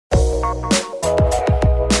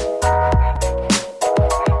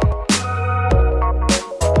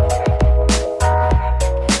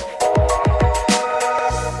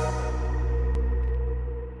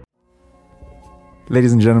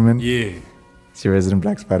Ladies and gentlemen, Yeah. it's your resident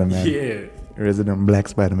Black Spider-Man. Yeah. Resident Black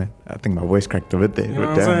Spider-Man. I think my voice cracked a bit there. You know but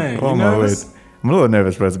what I'm damn. saying? Oh You my word. nervous? I'm a little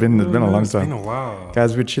nervous, bro. It's been a long It's time. been a while.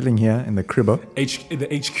 Guys, we're chilling here in the cribbo. The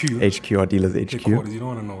HQ. HQ, our dealer's HQ. Headquarters. You don't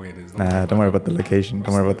want to know where it is. Don't worry about the location.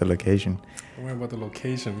 Don't worry about the location. Don't worry about the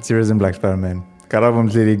location. It's your resident Black Spider-Man.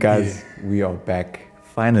 Karabum City, guys. We are back.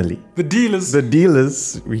 Finally. The dealers. The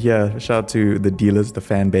dealers. We're here. Shout out to the dealers, the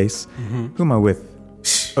fan base. Who am I with?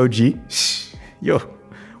 OG. Yo.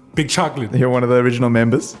 Big chocolate. You're one of the original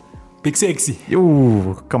members. Big sexy.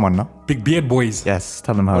 Yo, come on now. Big beard boys. Yes,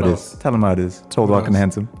 tell them how What it else? is. Tell them how it is. Tall, dark, and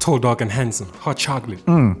handsome. Tall, dark, and handsome. Hot chocolate.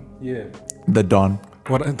 Yeah. The Don.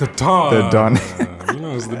 What? The Don. The Don. You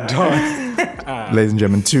know it's the Don. Ladies and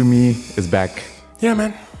gentlemen, To Me is back. Yeah,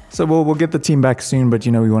 man. So we'll get the team back soon, but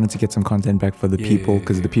we wanted to get some content back for the people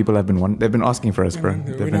because the people have been asking for us, bro.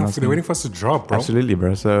 They're waiting for us to drop, bro. Absolutely,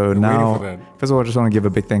 bro. So They're now, waiting for that. first of all, I just want to give a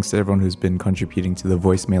big thanks to everyone who's been contributing to the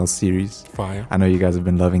voicemail series. Fire. I know you guys have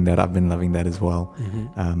been loving that. I've been loving that as well.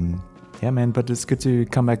 Yeah, man. But it's good to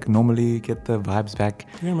come back normally, get the vibes back.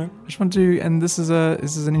 Yeah, man. I just want to, and this is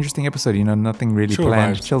an interesting episode. Nothing really Chill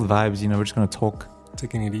planned. vibes. Chill vibes. We're just gonna talk,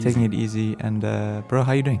 Taking it easy. taking it easy. And bro,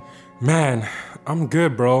 how you doing? Man, I'm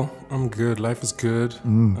good, bro. I'm good. Life is good.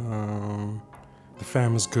 The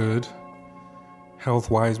fam is good.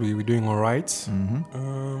 Health-wise, we're doing all right.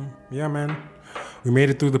 Yeah, man. We made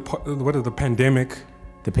it through the pandemic.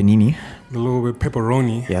 The panini. The little bit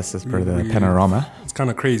pepperoni. Yes, that's part of We- the panorama. It's kind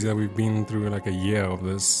of crazy that we've been through like a year of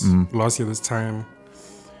this. Last year, this time,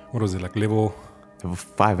 what was it, like level Level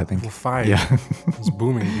 5, I think. 5? Yeah. It was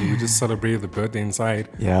booming. We just celebrated the birthday inside.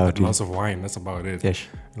 Yeah, Had a dude. glass of wine. That's about it. Yes.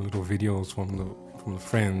 Little videos from the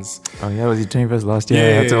friends. Oh yeah, it was your 21st last year.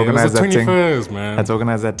 I had to it organize was the that thing. 21st, man. Had to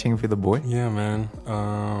organize that thing for the boy. Yeah, man.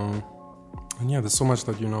 And yeah, there's so much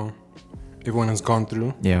that everyone has gone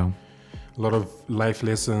through. Yeah. A lot of life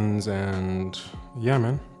lessons, and yeah,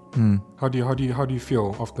 man. How do you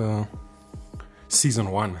feel after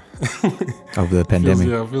season 1? Of the pandemic.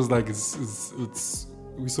 Feels like it's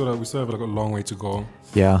we sort of have like a long way to go.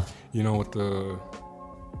 Yeah. With the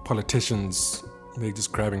politicians, they're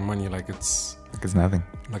just grabbing money like it's Like it's nothing.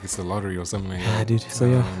 like it's the lottery or something. Yeah, dude. So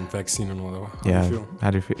yeah. Vaccine and all that. How Yeah. do you feel?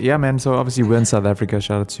 How do you feel? Yeah, man. So obviously we're in South Africa.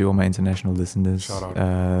 Shout out to all my international listeners. Shout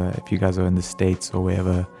out. If you guys are in the States or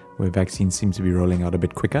wherever where vaccines seem to be rolling out a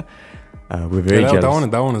bit quicker, we're very Yeah,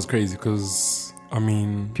 jealous. that one is crazy because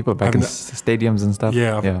People are back in stadiums and stuff.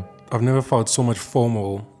 Yeah, I've never felt so much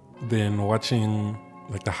FOMO than watching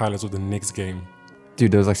like the highlights of the Knicks game.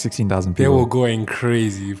 Dude, there was like 16,000 They people. were going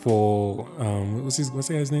crazy for what's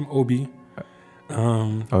his name? Obi.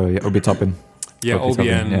 Oh yeah, Obi Toppin. Yeah, Obi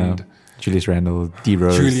Toppin, and yeah. Julius Randle, D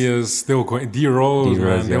Rose. Julius. They were going D-Rose,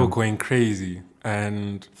 man. They yeah. were going crazy.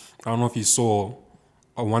 And I don't know if you saw.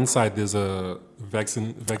 On one side, there's a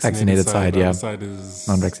vaccinated side. yeah. The other side is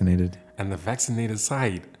Non-vaccinated. And the vaccinated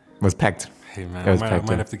side. Was packed. Hey man, It I was might packed,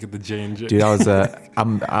 yeah. have to get the J&J. Dude,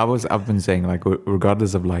 I've been saying like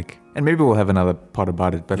regardless of like, and maybe we'll have another part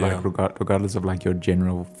about it, but Yeah. like regardless of like your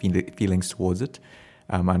general feelings towards it,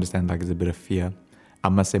 I understand like there's a bit of fear. I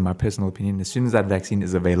must say my personal opinion: as soon as that vaccine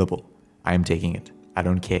is available, I am taking it. I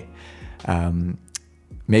don't care.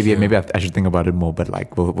 Maybe I should think about it more, but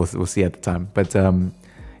like we'll see at the time. But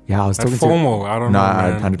yeah, I was That talking FOMO, I don't know,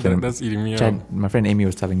 man. 100%. That's eating me up. Chad, my friend Amy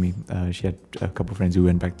was telling me she had a couple of friends who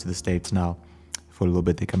went back to the States now for a little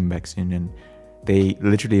bit. They're coming back soon, and they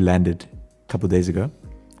literally landed a couple of days ago,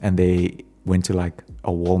 and they went to like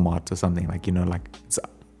a Walmart or something, like like it's,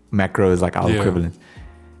 Macro is like our equivalent,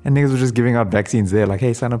 and niggas were just giving out vaccines there, like,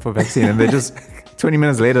 hey, sign up for vaccine, and they just 20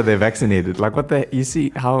 minutes later they're vaccinated. Like, what the? You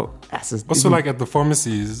see how asses? Also, like at the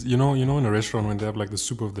pharmacies, in a restaurant when they have like the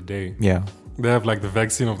soup of the day, yeah. they have like the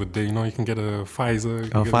vaccine of the day. You can get a Pfizer, you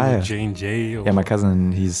can get fire. a J&J. Or Yeah, my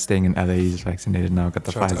cousin, he's staying in LA. He's vaccinated now. Got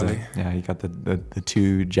the Shout out to Pfizer. LA. Yeah, he got the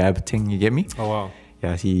 2 jab thing. You get me? Oh wow.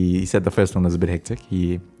 Yeah, he said the first one was a bit hectic.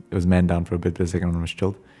 It was man down for a bit, but the second one was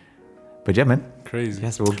chilled. But yeah, man. Crazy.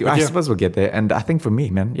 Yes, I suppose we'll get there. And I think for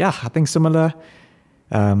me, man, yeah, I think similar.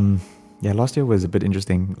 Last year was a bit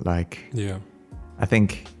interesting. Like, Yeah. I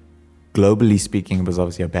think globally speaking, it was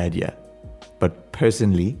obviously a bad year. But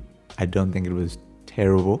personally, I don't think it was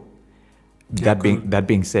terrible. Yeah, That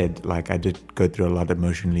being said, like I did go through a lot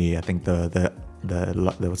emotionally. I think the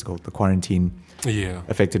what's it called, the quarantine Yeah.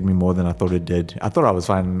 affected me more than I thought it did. I thought I was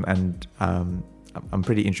fine, and I'm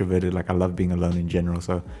pretty introverted. Like I love being alone in general.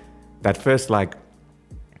 So that first like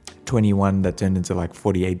 21 that turned into like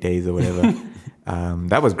 48 days or whatever.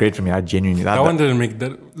 That was great for me. I genuinely That one didn't make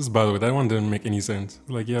that. This, by the way, that one didn't make any sense.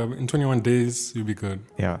 Like, yeah, in 21 days you'll be good.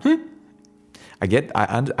 Yeah. I get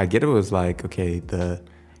it was like, okay, But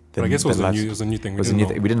I guess it was a new thing.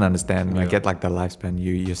 We didn't understand. And Yeah. I get like the lifespan.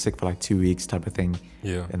 You're sick for like 2 weeks type of thing.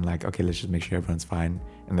 Yeah. And like, okay, let's just make sure everyone's fine.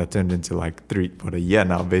 And that turned into like a year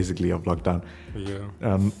now, basically, of lockdown. Yeah.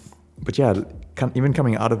 But yeah, even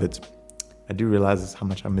coming out of it, I do realize how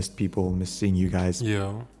much I missed people, missed seeing you guys,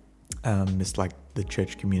 Yeah. missed like the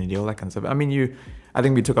church community, all that kind of stuff. I mean, I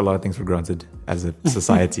think we took a lot of things for granted as a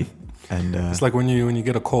society. And It's like when you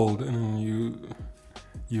get a cold and you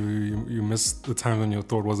miss the time when your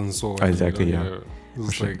throat wasn't sore. Oh, exactly, yeah.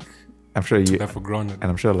 It's sure. like I'm sure you, took that for granted. and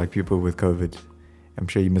I'm sure like people with COVID, I'm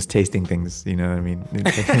sure you miss tasting things, you know what I mean?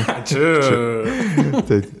 Sure.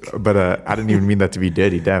 But I didn't even mean that to be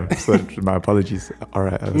dirty, damn. So my apologies. All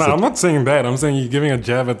right. No, I'm not saying that. I'm saying you're giving a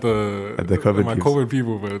jab at the COVID my people. COVID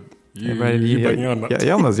people, but you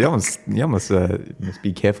you almost must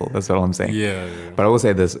be careful. That's all I'm saying. Yeah. But I will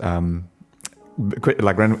say this.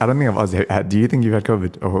 Like, I don't think I've asked you, do you think you've had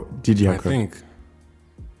COVID? Or did you have I COVID? think.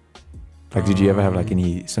 Like, did you ever have like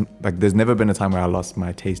any, like, there's never been a time where I lost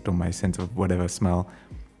my taste or my sense of whatever smell.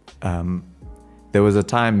 There was a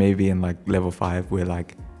time maybe in like level 5 where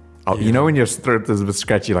like, you know, when your throat is a bit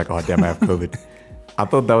scratchy, like, oh damn, I have COVID. I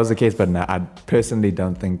thought that was the case, but no, I personally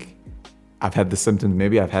don't think I've had the symptoms.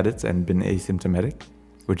 Maybe I've had it and been asymptomatic,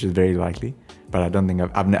 which is very likely, but I don't think I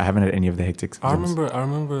haven't had any of the hectic symptoms. I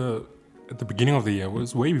remember at the beginning of the year, it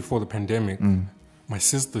was way before the pandemic. My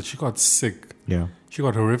sister, she got sick. Yeah. She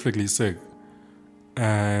got horrifically sick,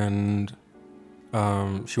 and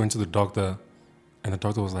she went to the doctor, and the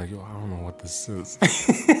doctor was like, "Yo, I don't know what this is.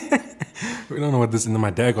 We don't know what this." And then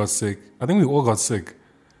my dad got sick. I think we all got sick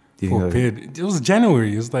for a period. It was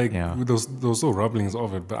January. It's like there was still rumblings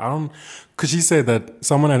of it, but I don't. Because she said that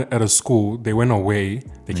someone at a school, they went away,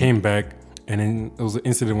 they came back, and then there was an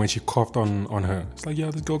incident when she coughed on her. It's like, yeah,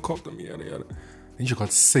 this girl coughed on me, yada yada. Then she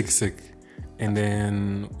got sick. And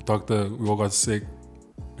then we all got sick,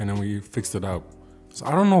 and then we fixed it up. So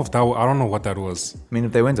I don't know what that was. I mean,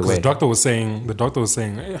 if they went away, the doctor was saying,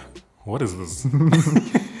 hey, what is this?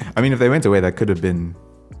 I mean, if they went away, that could have been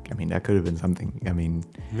something. I mean,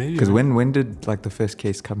 maybe because when did like the first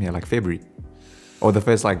case come here? Like February, or the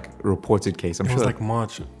first like reported case? It was like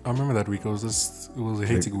March. I remember that week. It was a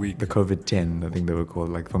hectic week. The COVID-10, I think they were called,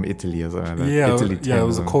 like from Italy or something. Like Yeah, Italy 10 it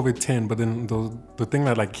was a COVID-10. But then the thing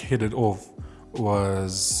that like hit it off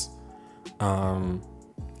was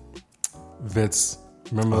vets.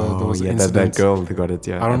 Remember there was an incident? that girl who got it.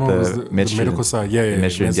 Yeah, I don't know. It was the med medical student. side. Yeah.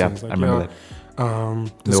 Med student, Medicine. I remember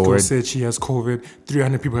that. This girl said she has COVID.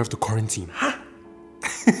 300 people have to quarantine.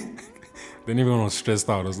 Then everyone was stressed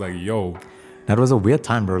out. I was like, yo. That was a weird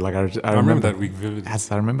time, bro. Like I remember that week vividly.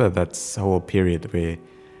 Yes, I remember that whole period where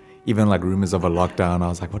even like rumors of a lockdown, I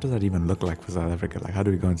was like, what does that even look like for South Africa? Like, how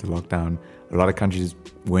do we go into lockdown? A lot of countries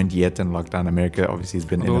weren't yet in lockdown. America obviously has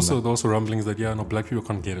been There were also rumblings that, black people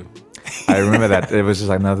can't get it. I remember that. It was just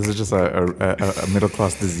like, no, this is just a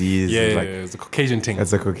middle-class disease. It's a Caucasian thing.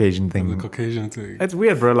 It's a Caucasian thing. It's a Caucasian thing. It's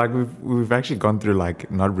weird, bro. Like, we've actually gone through,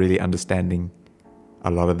 like, not really understand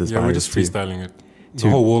a lot of this virus. We're just freestyling it. The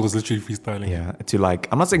whole world is literally freestyling. Yeah, to like,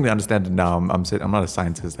 I'm not saying we understand it now. I'm not a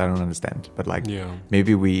scientist. I don't understand. But like,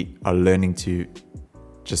 maybe we are learning to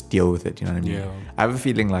just deal with it. You know what I mean? Yeah. I have a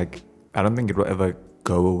feeling like, I don't think it will ever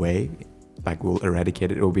go away. Like, we'll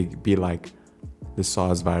eradicate it. It will be like the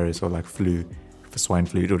SARS virus or like swine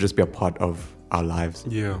flu. It'll just be a part of our lives.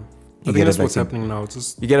 Yeah. I think that's what's happening now. It's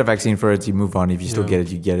just, you get a vaccine for it, you move on. If you still get it,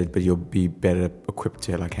 you get it, but you'll be better equipped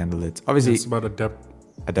to like handle it. Obviously, it's about adaptability.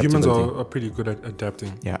 Humans are pretty good at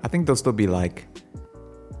adapting. Yeah, I think there'll still be like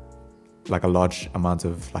a large amount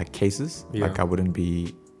of like cases. Yeah. Like I wouldn't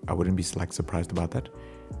be like surprised about that.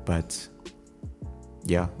 But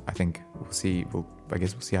yeah, I think we'll see. I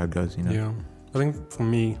guess we'll see how it goes. You know. Yeah, I think for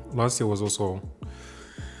me, last year was also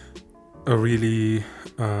a really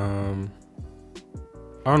I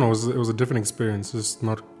don't know. It was a different experience. Just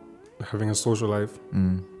not having a social life.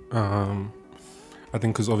 I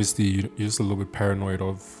think because obviously you're just a little bit paranoid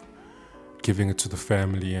of giving it to the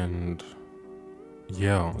family, and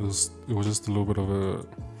it was just a little bit of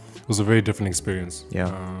it was a very different experience. Yeah.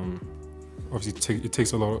 Obviously it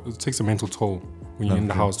takes a mental toll when you're in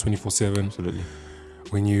the house 24/7. Absolutely.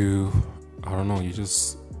 When you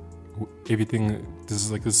just everything. This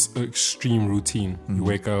is like this extreme routine. You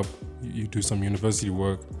wake up, you do some university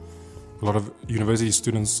work. A lot of university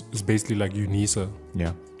students is basically like UNISA.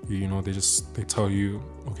 Yeah. You know, they tell you,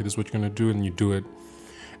 okay, this is what you're gonna do, and you do it,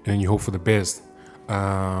 and then you hope for the best.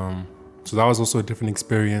 So that was also a different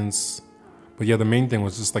experience. But yeah, the main thing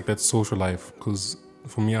was just like that social life. Because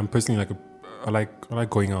for me, I'm personally I like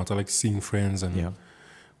going out. I like seeing friends and Yeah.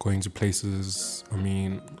 going to places. I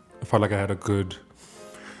mean, I felt like I had a good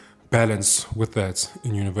balance with that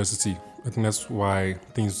in university. I think that's why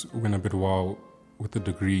things went a bit wild with the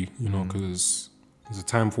degree, you know, because there's a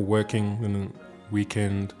time for working and then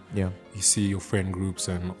weekend. Yeah. You see your friend groups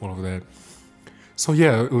and all of that. So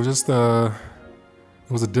yeah, it was just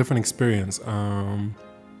it was a different experience.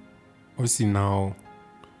 Obviously now,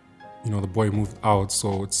 you know, the boy moved out,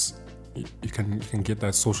 so it's you can get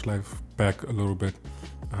that social life back a little bit.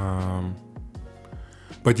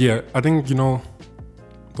 But yeah, I think, you know,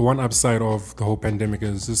 the one upside of the whole pandemic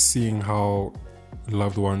is just seeing how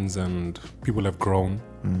loved ones and people have grown.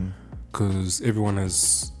 Because everyone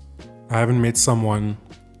has, I haven't met someone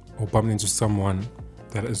or bumped into someone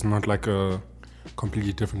that is not like a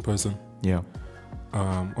completely different person. Yeah.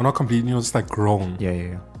 Or not completely, you know, just like grown.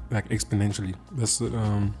 Yeah. Like exponentially.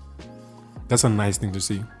 That's a nice thing to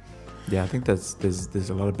see. Yeah, I think there's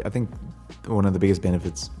a lot of. I think one of the biggest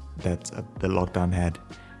benefits that the lockdown had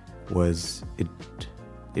was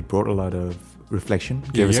it brought a lot of reflection.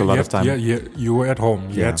 Gave us a lot of time. Yeah, you were at home.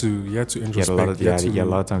 You Yeah. had to introspect. You had a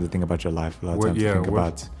lot of time to think about your life. A lot of time to think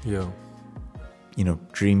about. Yeah. You know,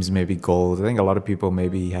 dreams, maybe goals. I think a lot of people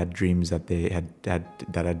maybe had dreams that they had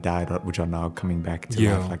that had died, which are now coming back to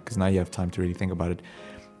life. Like, because now you have time to really think about it.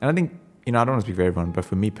 And I think, you know, I don't want to speak for everyone, but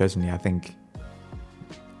for me personally, I think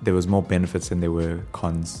there was more benefits than there were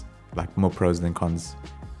cons, like more pros than cons,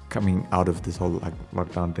 coming out of this whole like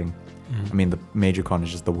lockdown thing. I mean, the major con is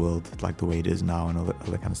just the world, like the way it is now and all that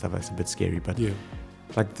kind of stuff. It's a bit scary, but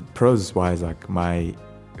like the pros wise, like my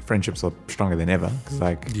friendships are stronger than ever, because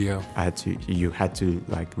like you had to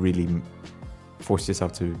like really force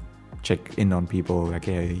yourself to check in on people, like,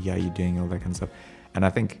 hey, yeah, you're doing all that kind of stuff. And I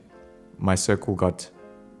think my circle got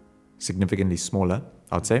significantly smaller,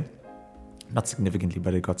 I would say. Not significantly,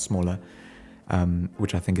 but it got smaller,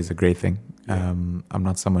 which I think is a great thing. I'm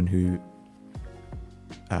not someone who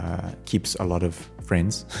keeps a lot of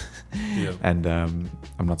friends. And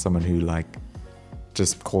I'm not someone who like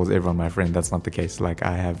just calls everyone my friend. That's not the case. Like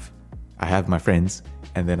I have my friends,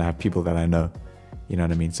 and then I have people that I know. You know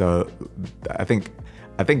what I mean? So I think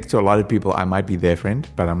to a lot of people I might be their friend,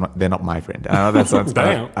 but I'm not. They're not my friend. I know that sounds.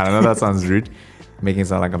 I know that sounds rude, making it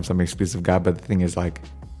sound like I'm some exclusive guy. But the thing is, like,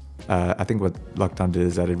 I think what lockdown did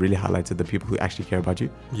is that it really highlighted the people who actually care about you.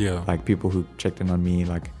 Yeah. Like people who checked in on me,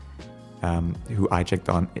 like who I checked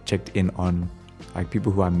in on, like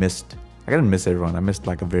people who I missed. I didn't miss everyone. I missed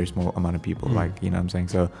like a very small amount of people. Like, you know what I'm saying?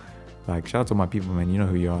 So like, shout out to my people, man. You know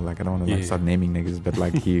who you are. Like, I don't want to start naming niggas, but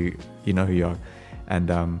like you know who you are.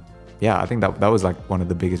 And I think that was like one of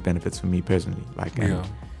the biggest benefits for me personally. Like,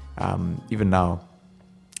 and even now,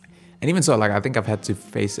 and even so, like I think I've had to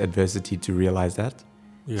face adversity to realize that.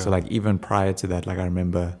 So like even prior to that, like I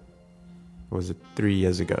remember, what was it, 3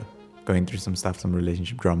 years ago, going through some stuff, some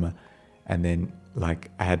relationship drama, and then like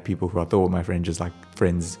I had people who I thought were my friends, just like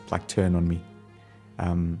friends, like turn on me,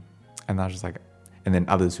 and I was just like, and then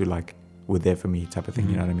others who like were there for me, type of thing.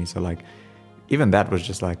 You know what I mean? So like even that was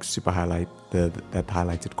just like super that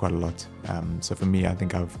highlighted quite a lot. So for me, I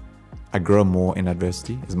think I grow more in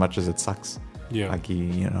adversity, as much as it sucks. Like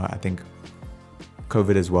you know, I think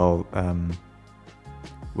COVID as well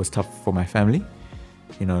was tough for my family.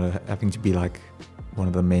 You know, having to be like one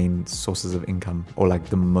of the main sources of income, or like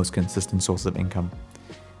the most consistent source of income,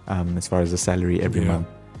 as far as the salary every month.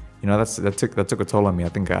 You know, that took a toll on me. I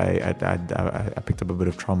think I picked up a bit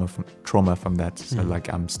of trauma from that. So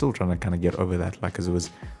like I'm still trying to kind of get over that, like, because it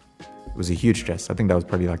was a huge stress. I think that was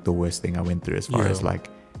probably like the worst thing I went through, as far as like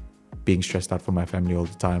being stressed out for my family all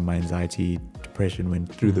the time. My anxiety, depression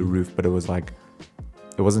went through the roof, but it was like,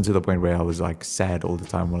 it wasn't to the point where I was like sad all the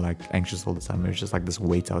time or like anxious all the time. It was just like this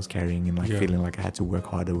weight I was carrying, and like feeling like I had to work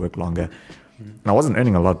harder, work longer. And I wasn't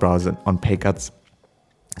earning a lot, bro. I was on pay cuts.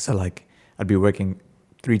 So like I'd be working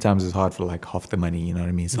 3 times as hard for like half the money, you know what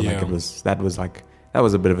I mean? So like that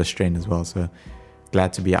was a bit of a strain as well. So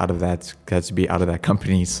glad to be out of that,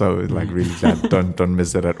 company. So like really glad, don't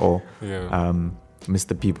miss it at all. Miss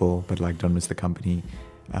the people, but like don't miss the company.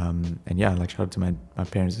 And yeah, like shout out to my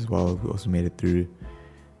parents as well, who also made it through.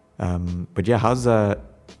 But yeah, how's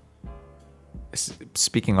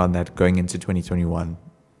speaking on that, going into 2021,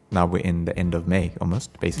 now we're in the end of May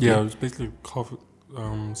almost, basically. Yeah, it's basically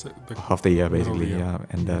half the year, basically.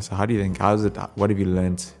 And so how do you think, how's it, what have you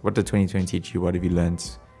learned, what did 2020 teach you, what have you learned,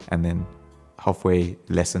 and then halfway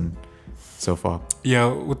lesson so far?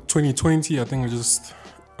 Yeah, with 2020, I think just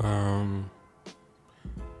I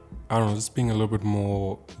don't know, just being a little bit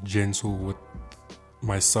more gentle with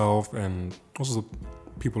myself and also the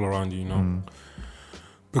people around you, you know.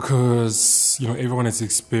 Because, you know, everyone is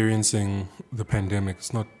experiencing the pandemic.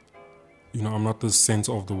 It's not, you know, I'm not the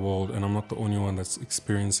center of the world, and I'm not the only one that's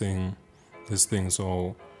experiencing this thing.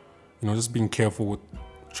 So, you know, just being careful with,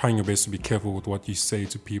 trying your best to be careful with what you say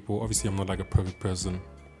to people. Obviously, I'm not like a perfect person.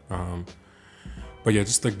 But yeah,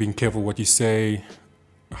 just like being careful what you say,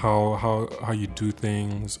 how you do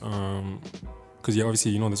things. Because yeah,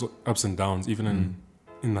 obviously, you know, there's ups and downs, even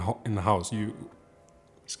in the house.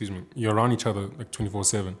 You're around each other like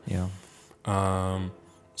 24/7. Yeah.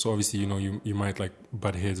 So obviously, you know, you might like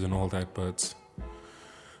butt heads and all that, but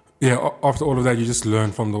yeah, after all of that, you just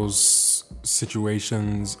learn from those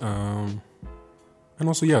situations. And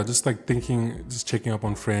also, yeah, just like just checking up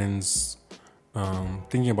on friends,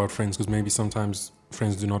 thinking about friends, because maybe sometimes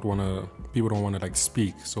friends people don't want to like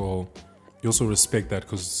speak. So you also respect that,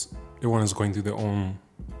 because everyone is going through their own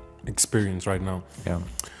experience right now. Yeah.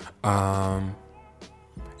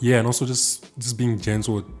 Yeah, and also just being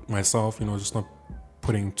gentle with myself, you know, just not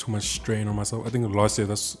putting too much strain on myself. I think last year,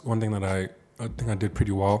 that's one thing that I think I did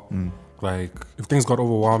pretty well. Like, if things got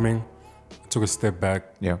overwhelming, I took a step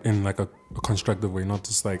back in like a constructive way, not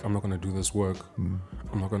just like, I'm not going to do this work. I'm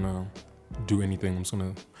not going to do anything.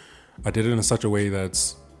 I did it in such a way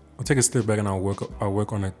that I'll take a step back and I'll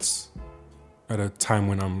work on it at a time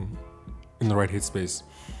when I'm in the right headspace.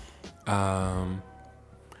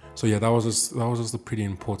 So yeah, that was just a pretty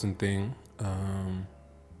important thing.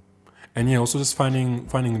 And yeah, also just finding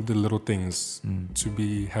the little things to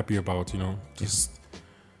be happy about, you know, just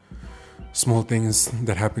small things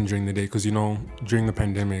that happen during the day. Because, you know, during the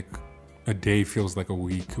pandemic, a day feels like a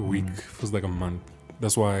week feels like a month.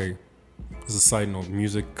 That's why, as a side note,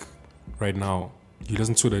 music right now, you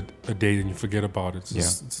listen to it a day and you forget about it.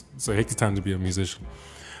 It's a hectic time to be a musician.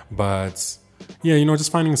 But yeah, you know,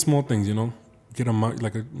 just finding small things, you know, get a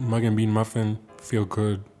mug and bean muffin, feel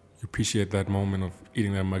good. You appreciate that moment of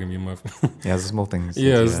eating that mug and bean muffin. Yeah, it's small things.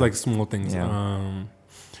 Yeah, it's like small things. Yeah.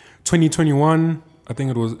 2021, I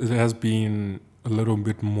think it has been a little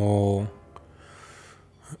bit more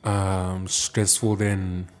stressful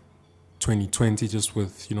than 2020, just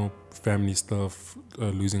with, you know, family stuff,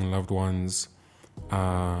 losing loved ones,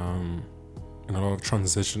 and a lot of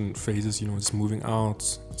transition phases, you know, just moving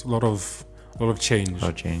out. It's a lot of change. A lot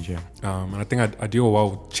of change, yeah. And I think I deal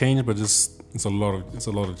well with change, but just it's a lot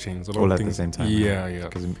of change. All at the same time. Yeah.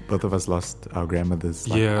 Because both of us lost our grandmothers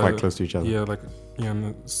quite close to each other. Yeah,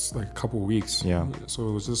 and it's like a couple of weeks. Yeah. So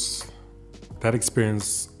it was just that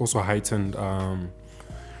experience also heightened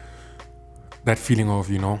that feeling of,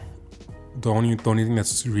 you know, the only thing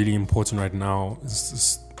that's really important right now is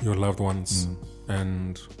just your loved ones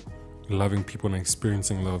and loving people and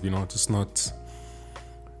experiencing love, you know, just not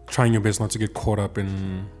trying your best not to get caught up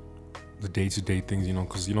in the day-to-day things, you know,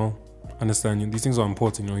 because, you know, understand these things are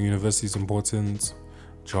important, you know, university is important,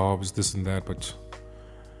 jobs, this and that, but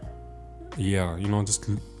yeah, you know, just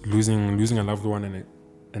losing a loved one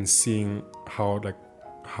and seeing how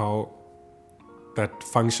that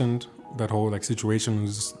functioned, that whole like situation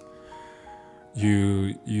was,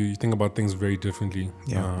 you think about things very differently.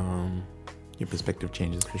 Yeah. Your perspective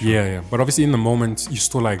changes for sure. Yeah. But obviously in the moment, you're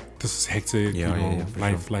still like, this is hectic, Yeah, you know,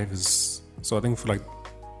 yeah, life is... So I think for like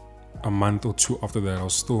a month or two after that, I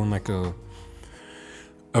was still in like a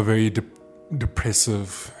very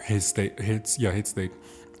depressive head state. So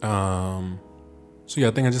yeah,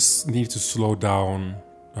 I think I just need to slow down,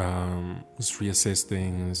 just reassess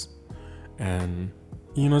things, and,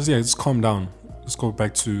 you know, just calm down. Just go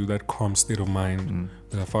back to that calm state of mind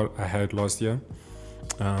that I thought I had last year.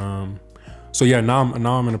 So yeah, now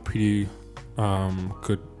I'm in a pretty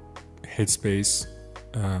good headspace.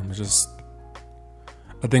 I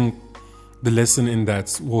think the lesson in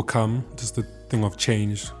that will come, just the thing of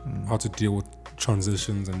change, how to deal with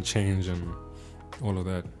transitions and change and all of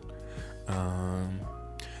that.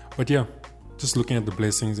 But yeah, just looking at the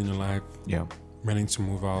blessings in your life. Yeah. Managing to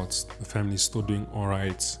move out, the family's still doing all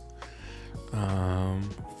right.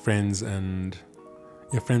 Friends are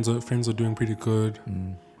doing pretty good.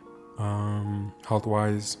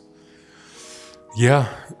 Health-wise. Yeah.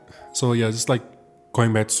 So yeah, just like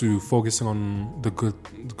going back to focusing on the good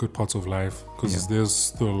parts of life, because there's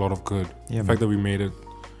still a lot of good. Yeah, the fact that we made it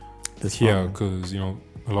this here, because, you know,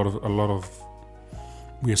 a lot of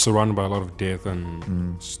we are surrounded by a lot of death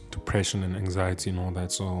and depression and anxiety and all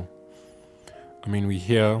that. So I mean, we're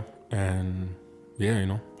here, and yeah, you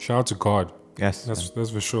know, shout out to God. Yes, that's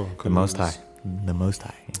for sure. The Most High.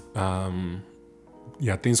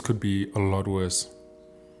 Yeah, things could be a lot worse,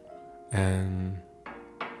 and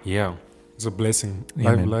yeah, it's a blessing.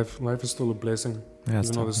 Yeah, Life is still a blessing. Yeah,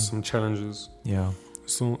 even though there's some challenges. Yeah,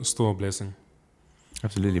 still a blessing.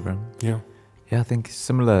 Absolutely, bro. Yeah. Yeah, I think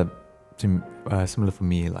similar for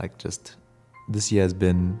me. Like, just this year has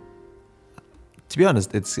been, to be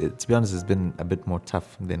honest, it's been a bit more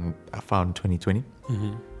tough than I found 2020.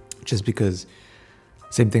 Mm-hmm. Just because,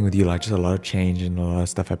 same thing with you, like just a lot of change and a lot of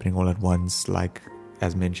stuff happening all at once. Like,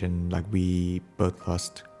 as mentioned, like we both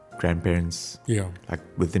lost grandparents, Yeah. like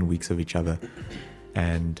within weeks of each other,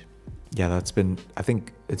 and yeah, I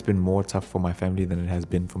think it's been more tough for my family than it has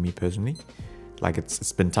been for me personally. Like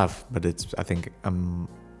it's been tough, but I think I'm,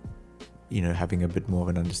 having a bit more of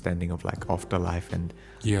an understanding of like afterlife and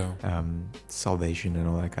Yeah. salvation and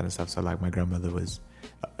all that kind of stuff. So like my grandmother was,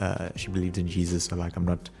 she believed in Jesus. So like I'm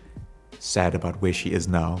not sad about where she is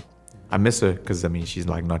now. I miss her because she's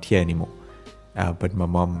like not here anymore. But my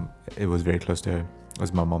mom, it was very close to her. It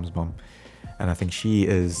was my mom's mom, and I think she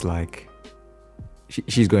is like,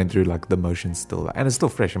 she's going through like the motions still, and it's still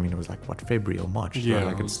fresh. It was like what, February or March? Yeah. So,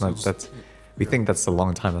 like it's not. We think that's a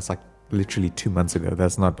long time. That's like literally 2 months ago.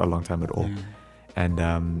 That's not a long time at all.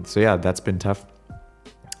 And so yeah, that's been tough.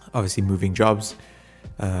 Obviously, moving jobs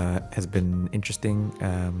has been interesting.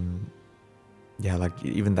 Yeah, like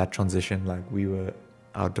even that transition, like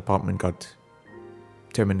our department got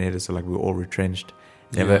terminated, so like we were all retrenched.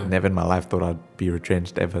 Never in my life thought I'd be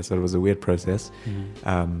retrenched ever. So it was a weird process.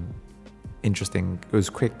 Interesting. It was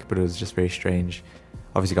quick, but it was just very strange.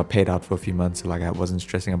 Obviously got paid out for a few months, so like I wasn't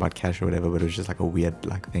stressing about cash or whatever, but it was just like a weird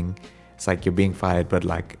like thing. It's like you're being fired, but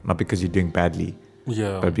like not because you're doing badly,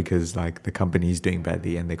 but because like the company is doing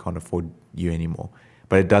badly and they can't afford you anymore.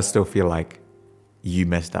 But it does still feel like you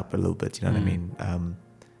messed up a little bit, you know what I mean?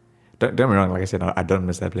 Don't get me wrong, like I said, I don't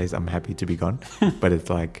miss that place. I'm happy to be gone. But it's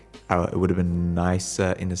like, it would have been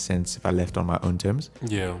nicer in a sense if I left on my own terms.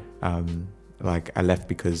 Yeah. Like I left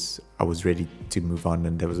because I was ready to move on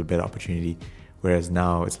and there was a better opportunity. Whereas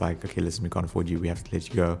now it's like, okay, listen, we can't afford you. We have to let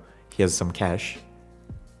you go. Here's some cash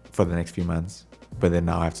for the next few months. But then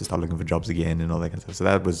now I have to start looking for jobs again and all that kind of stuff. So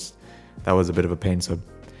that was a bit of a pain. So,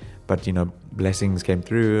 but blessings came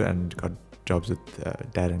through and got jobs with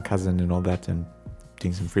dad and cousin and all that, and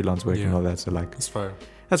doing some freelance work and all that. So like, it's fine.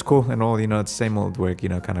 That's cool and all, it's same old work,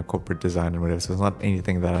 kind of corporate design and whatever. So it's not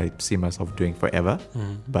anything that I see myself doing forever,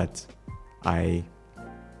 but I'm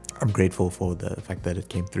grateful for the fact that it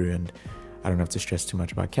came through and I don't have to stress too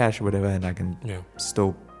much about cash or whatever, and I can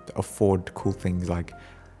still afford cool things like,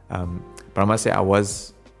 but I must say I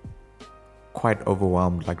was quite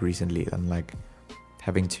overwhelmed like recently, and like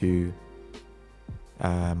having to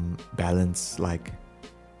balance, like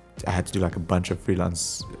I had to do like a bunch of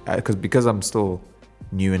freelance because I'm still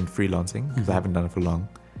new in freelancing because I haven't done it for long.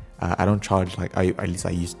 I don't charge like I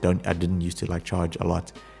didn't used to like charge a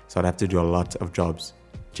lot, so I'd have to do a lot of jobs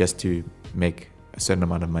just to make a certain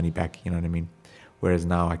amount of money back, you know what I mean? Whereas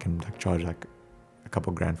now I can like charge like a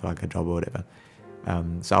couple grand for like a job or whatever.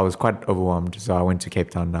 So I was quite overwhelmed, so I went to Cape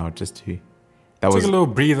Town now just to take a little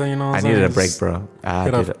breather, I needed a break, bro.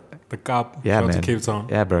 The cup. Yeah, shout man. out to Cape Town.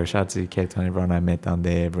 Yeah, bro. Shout out to Cape Town. Everyone I met down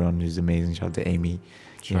there. Everyone who's amazing. Shout out to Amy.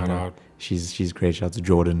 Shout out. She's great. Shout out to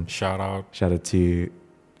Jordan. Shout out to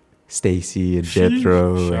Stacy and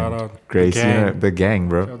Jethro. Shout and out. Grace. The gang,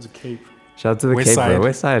 bro. Shout out to Cape. Shout out to the West Cape, Side. bro.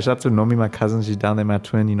 West Side. Shout out to Nomi, my cousin. She's down there, my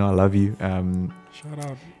twin. I love you. Shout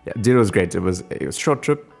out. Yeah, dude, it was great. It was a short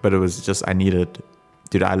trip, but it was just I needed.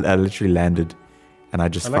 Dude, I literally landed, and I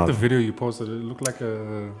just I felt like the video you posted. It looked like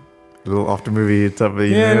a little after movie type of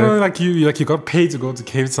like you got paid to go to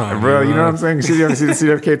Cape Town, bro. You know what I'm saying?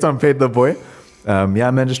 See Cape Town paid the boy. Yeah,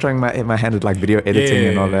 man, just trying my hand at like video editing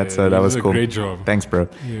and all that. So that was cool. Great job. Thanks, bro.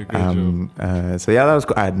 Yeah, great job. So yeah, that was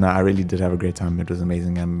cool. I really did have a great time. It was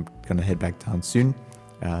amazing. I'm gonna head back down soon.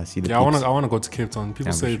 See the. Yeah, I want to go to Cape Town.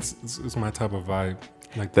 People say it's my type of vibe.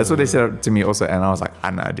 Like that's what they said to me also, and I was like,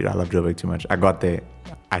 nah, dude, I love Joburg too much. I got there,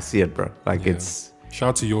 I see it, bro. Like it's. Shout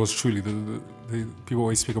out to yours truly. The people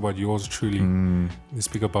always speak about yours truly. They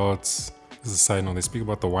speak about, this is a side note, they speak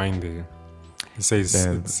about the wine there. They say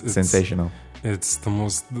it's sensational. It's the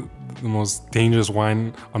most dangerous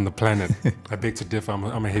wine on the planet. I beg to differ.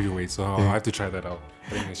 I'm a heavyweight, so I have to try that out.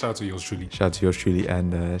 But anyway, shout out to yours truly. Shout out to yours truly,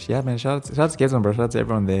 and yeah, man, shout out to Cape Town, bro. Shout out to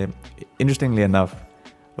everyone there. Interestingly enough,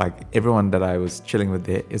 like everyone that I was chilling with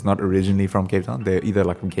there is not originally from Cape Town. They're either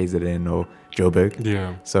like from KZN or Joburg.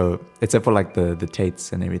 Yeah. So except for like the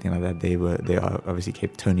Tates and everything like that, they are obviously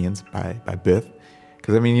Cape Townians by birth.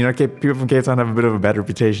 Because people from Cape Town have a bit of a bad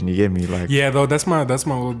reputation. You get me? Like yeah, though that's my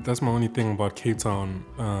only thing about Cape Town.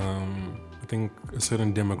 I think a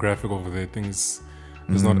certain demographic over there thinks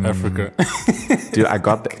it's not Africa. Dude, I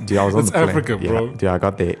got there. Dude, I was on the plane. It's Africa, bro. Yeah, dude, I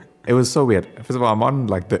got there. It was so weird. First of all, I'm on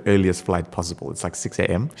like the earliest flight possible. It's like 6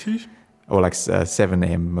 a.m. Sheesh. or like 7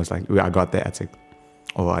 a.m. most likely. I got there at 6.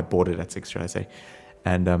 or I bought it at 6, should I say.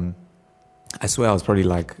 And I swear I was probably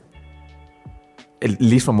like, at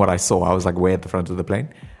least from what I saw, I was like way at the front of the plane.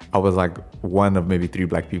 I was like one of maybe 3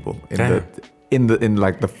 black people in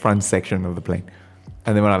like the front section of the plane.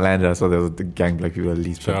 And then when I landed, I saw there was the gang black people at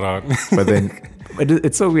least. Shout out. But then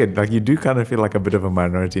it's so weird. Like, you do kind of feel like a bit of a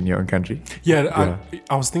minority in your own country. Yeah,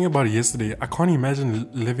 I was thinking about it yesterday. I can't imagine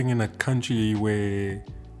living in a country where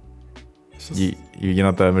you're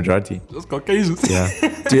not the majority. Just Caucasians. Yeah.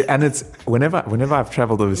 Dude, and it's whenever I've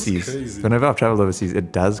traveled overseas,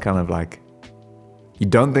 it does kind of like, you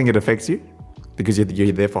don't think it affects you because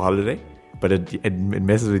you're there for holiday, but it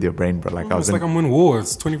messes with your brain, bro. Like, I'm in war.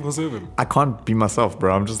 It's 24/7. I can't be myself,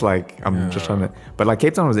 bro. I'm just like, just trying to. But like,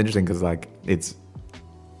 Cape Town was interesting because like it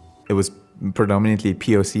was predominantly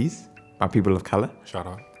POCs, by people of color. Shout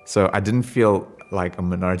out. So I didn't feel like a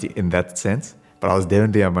minority in that sense, but I was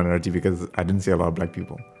definitely a minority because I didn't see a lot of black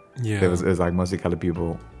people. Yeah. It was like mostly colored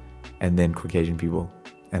people, and then Caucasian people,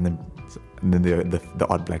 and then the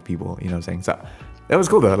odd black people. You know what I'm saying? So that was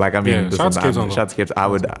cool though. Like, I mean, shout out to Cape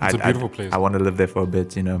Town. It's a beautiful place. I want to live there for a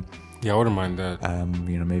bit. You know. Yeah, I wouldn't mind that.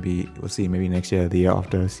 You know, maybe we'll see. Maybe next year, the year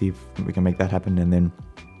after, see if we can make that happen, and then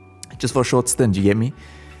just for a short stint. You get me?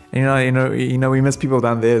 And, we miss people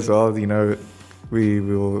down there as well. You know, we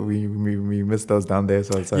miss those down there.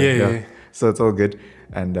 So it's like, yeah. So it's all good.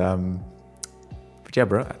 And but yeah,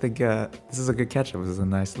 bro, I think this is a good catch up. This is a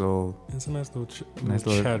nice little. It's a nice little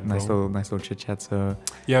chat, nice little chit chat. So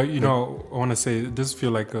yeah, I want to say it does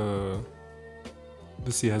feel like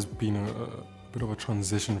this year has been a bit of a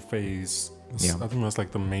transition phase. I think that's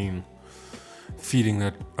like the main feeling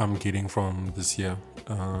that I'm getting from this year.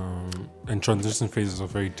 And transition phases are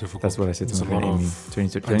very difficult. That's what I said to my friend Amy.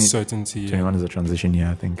 Uncertainty. 21 is a transition year,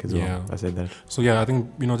 I think, as well. Yeah. I said that. So yeah, I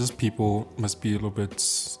think, just people must be a little bit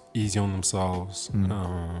easy on themselves.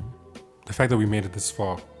 The fact that we made it this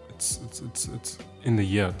far, it's in the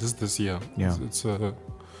year, this year. Yeah. It's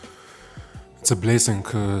a blessing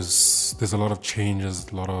because there's a lot of changes,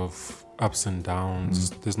 a lot of ups and downs.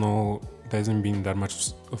 There hasn't been that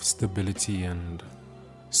much of stability and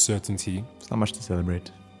certainty. It's not much to celebrate.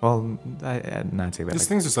 Well, I take that. There's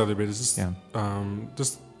things to celebrate. It's just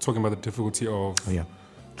just talking about the difficulty of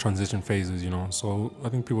transition phases, So I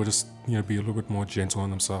think people just need to be a little bit more gentle on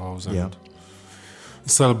themselves and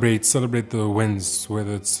celebrate the wins,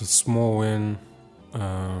 whether it's a small win,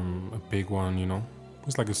 a big one,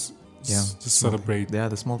 It's like just celebrate.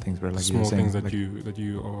 The small things, bro. Like small things that like,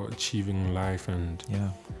 you are achieving in life, and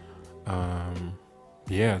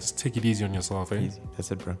yeah. Just take it easy on yourself, eh? Easy.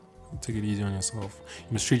 That's it, bro. Take it easy on yourself.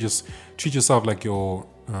 You must treat yourself like your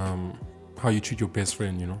how you treat your best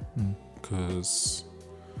friend, because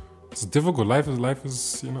it's difficult. Life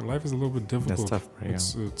is a little bit difficult. That's tough, right?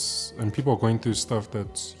 It's and people are going through stuff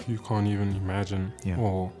that you can't even imagine,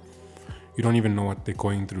 or you don't even know what they're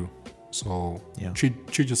going through. So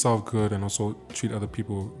treat yourself good, and also treat other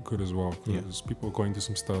people good as well, because people are going through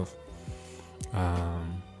some stuff.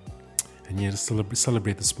 And just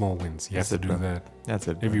celebrate the small wins. You have to do that. That's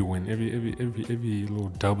it. Every win, every little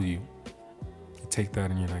W, you take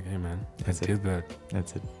that and you're like, hey man, I did that.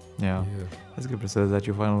 That's it. Yeah. That's good. So is that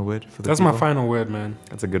your final word for the That's people? My final word, man.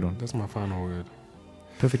 That's a good one. That's my final word.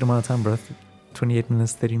 Perfect amount of time, bro. 28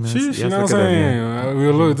 minutes, 30 minutes. Sheesh, you know what I'm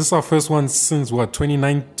saying? This is our first one since what? 20...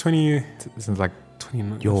 Since like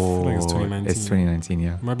 2019. It's 2019. It's 2019,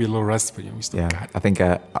 yeah. It might be a little rusty, but we still got it. I think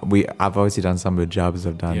I've obviously done some with jobs.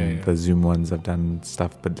 I've done the Zoom ones. I've done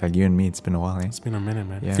stuff, but like you and me, it's been a while. Eh? It's been a minute,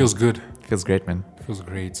 man. Yeah. Feels good. Feels great, man. Feels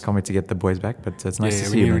great. Can't wait to get the boys back, but it's nice to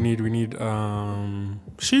see you. We need.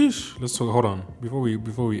 Sheesh. Let's talk. Hold on. Before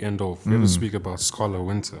we end off, we have to speak about Scholar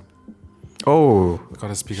Winter. Oh, we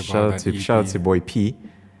gotta speak about that. Shout out to boy P.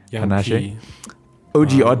 Panache.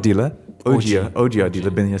 OG odd dealer. OG odd dealer.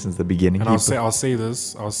 Been here since the beginning. And I'll say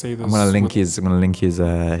this. I'm gonna link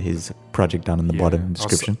his project down in the bottom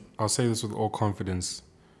description. I'll say this with all confidence.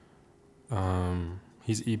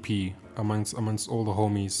 His EP amongst all the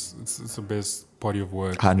homies, it's the best body of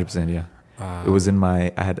work. 100%, yeah. It was in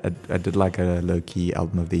my. I did like a low key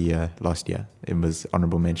album of the year last year. It was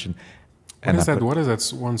honorable mention. What is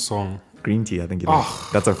that one song? Green Tea, I think it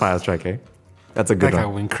is. That's a fire track, eh? That's a good one. That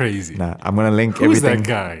guy went crazy. Nah, I'm gonna link Who's everything. That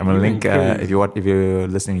guy? I'm gonna link if you're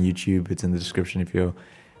listening on YouTube, it's in the description. If you're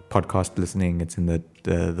podcast listening, it's in the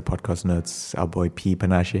podcast notes. Our boy P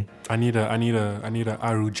Panache. I need a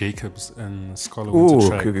Aru Jacobs and Scholar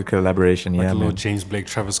Winter track. Collaboration, like yeah. A little James Blake,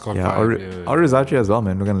 Travis Scott vibe. Aru's out here as well,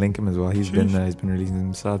 man. We're gonna link him as well. He's been releasing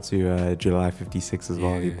them. Shout out to July 56 as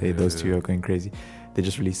well. Those two are going crazy. They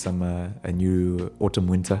just released some a new autumn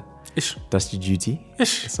winter Ish. Dusty Duty.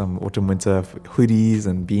 Ish. Some autumn winter hoodies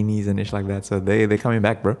and beanies and ish like that. So they're coming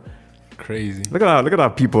back, bro. Crazy. Look at our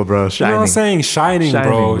people, bro. Shining. You know what I'm saying? Shining,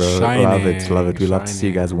 bro. Shining. Love it. We love to see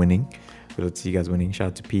you Shining. guys winning. We love to see you guys winning. Shout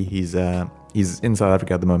out to P. He's in South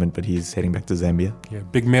Africa at the moment, but he's heading back to Zambia. Yeah,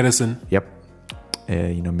 big medicine. Yep.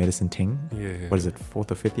 Medicine ting. Yeah. What is it?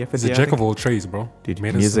 4th or 5th year? He's Fifth a year, jack I think? of all trades, bro. Dude,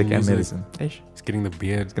 Medicine, music and medicine. Ish. He's getting the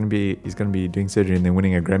beard. He's gonna be doing surgery and then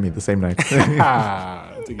winning a Grammy the same night.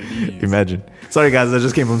 Take it easy. Imagine. Sorry guys, I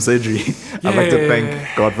just came from surgery. I'd like to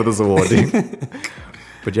thank God for this award.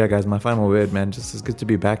 But yeah, guys, my final word, man. Just it's good to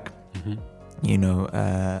be back. Mm-hmm.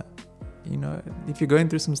 If you're going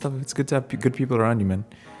through some stuff, it's good to have good people around you, man.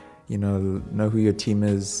 Know who your team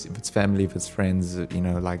is. If it's family, if it's friends,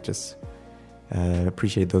 just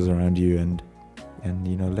appreciate those around you and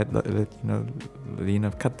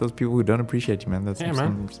cut those people who don't appreciate you, man.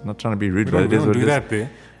 I'm not trying to be rude, but it is what it is.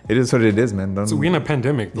 It is what it is, man. So we're in a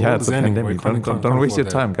pandemic. The world it's is a ending. pandemic. Don't waste your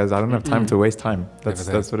time, guys. I don't have time to waste time.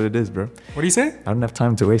 That's what it is, bro. What do you say? I don't have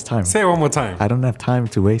time to waste time. Say it one more time. I don't have time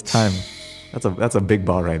to waste time. That's a big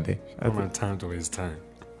bar right there. I don't have time to waste time.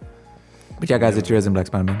 But yeah, guys, it's your Black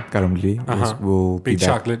Spider-Man. Uh-huh. We'll be Big back.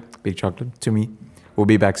 chocolate. Big chocolate. To me. We'll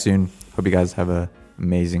be back soon. Hope you guys have an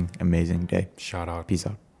amazing, amazing day. Shout out. Peace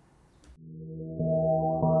out.